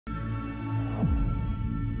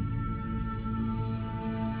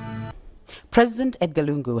President Edgar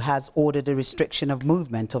Lungu has ordered a restriction of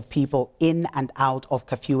movement of people in and out of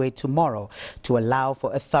Kafue tomorrow to allow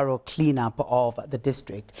for a thorough cleanup of the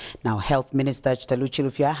district. Now, Health Minister Chitalu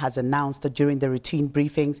Chilufya has announced that during the routine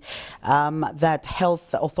briefings that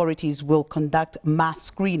health authorities will conduct mass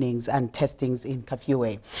screenings and testings in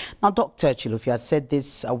Kafue. Now, Dr. Chilufya said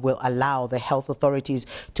this will allow the health authorities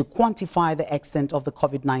to quantify the extent of the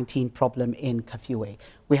COVID-19 problem in Kafue.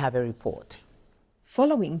 We have a report.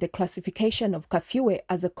 Following the classification of Kafue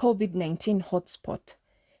as a COVID-19 hotspot,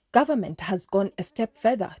 government has gone a step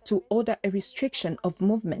further to order a restriction of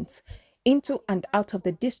movements into and out of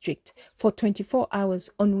the district for 24 hours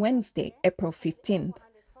on Wednesday, April 15th.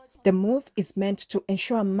 The move is meant to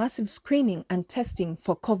ensure massive screening and testing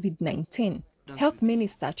for COVID-19. Health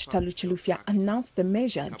Minister Chitalu Chilufya announced the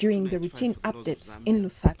measure during the routine updates in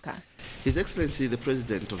Lusaka. His Excellency the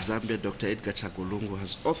President of Zambia, Dr. Edgar Lungu,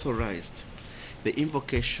 has authorized the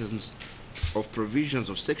invocations of provisions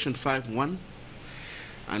of Section 5.1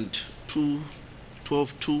 and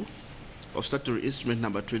 2.12.2 of Statutory Instrument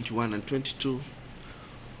number 21 and 22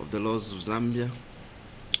 of the laws of Zambia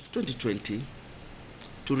of 2020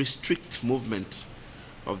 to restrict movement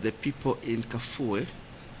of the people in Kafue,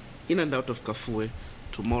 in and out of Kafue,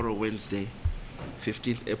 tomorrow, Wednesday,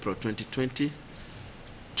 15th April 2020,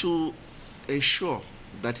 to ensure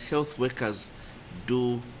that health workers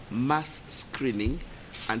do mass screening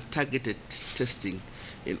and targeted testing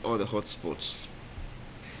in all the hotspots.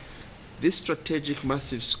 This strategic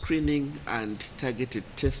massive screening and targeted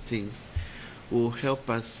testing will help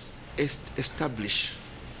us establish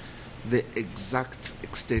the exact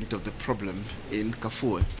extent of the problem in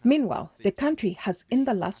Kafue. Meanwhile, the country has in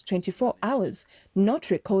the last 24 hours not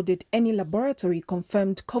recorded any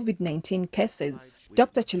laboratory-confirmed COVID-19 cases.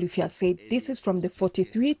 Dr. Chilufya said this is from the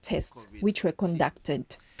 43 tests which were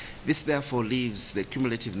conducted. This therefore leaves the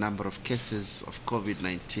cumulative number of cases of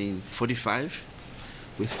COVID-19 45,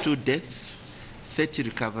 with 2 deaths, 30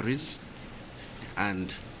 recoveries,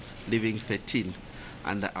 and leaving 13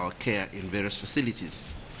 under our care in various facilities.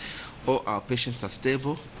 All our patients are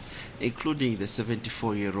stable, including the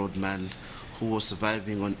 74-year-old man who was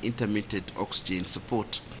surviving on intermittent oxygen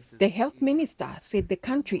support. The health minister said the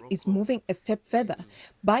country is moving a step further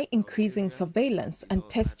by increasing surveillance and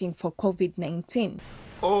testing for COVID-19.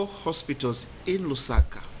 All hospitals in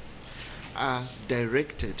Lusaka are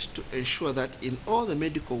directed to ensure that in all the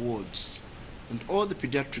medical wards and all the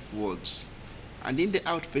pediatric wards and in the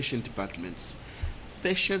outpatient departments,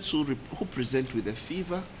 patients who present with a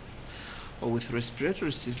fever or with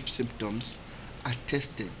respiratory symptoms are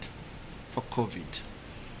tested for COVID.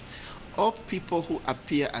 All people who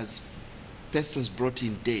appear as persons brought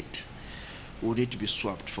in dead will need to be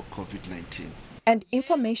swabbed for COVID-19. And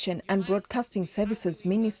Information and Broadcasting Services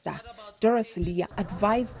Minister Doris Leah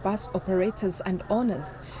advised bus operators and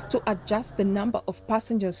owners to adjust the number of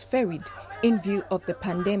passengers ferried in view of the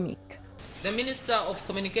pandemic. The Minister of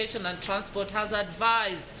Communication and Transport has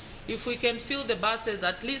advised if we can fill the buses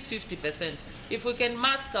at least 50%, if we can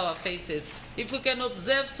mask our faces, if we can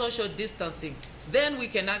observe social distancing, then we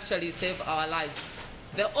can actually save our lives.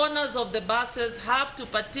 The owners of the buses have to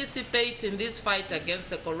participate in this fight against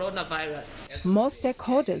the coronavirus. More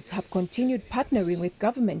stakeholders have continued partnering with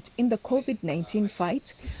government in the COVID-19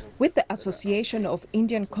 fight, with the Association of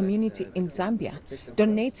Indian Community in Zambia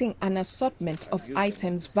donating an assortment of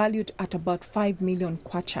items valued at about 5 million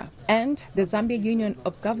kwacha. And the Zambia Union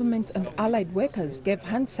of Government and Allied Workers gave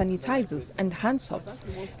hand sanitizers and hand soaps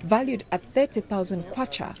valued at 30,000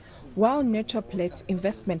 kwacha, while Nurture Plates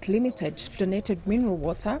Investment Limited donated mineral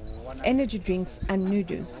water, energy drinks and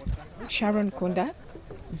noodles. Sharon Kunda,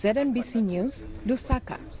 ZNBC News,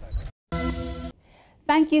 Lusaka.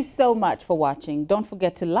 Thank you so much for watching. Don't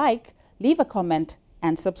forget to like, leave a comment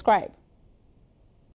and subscribe.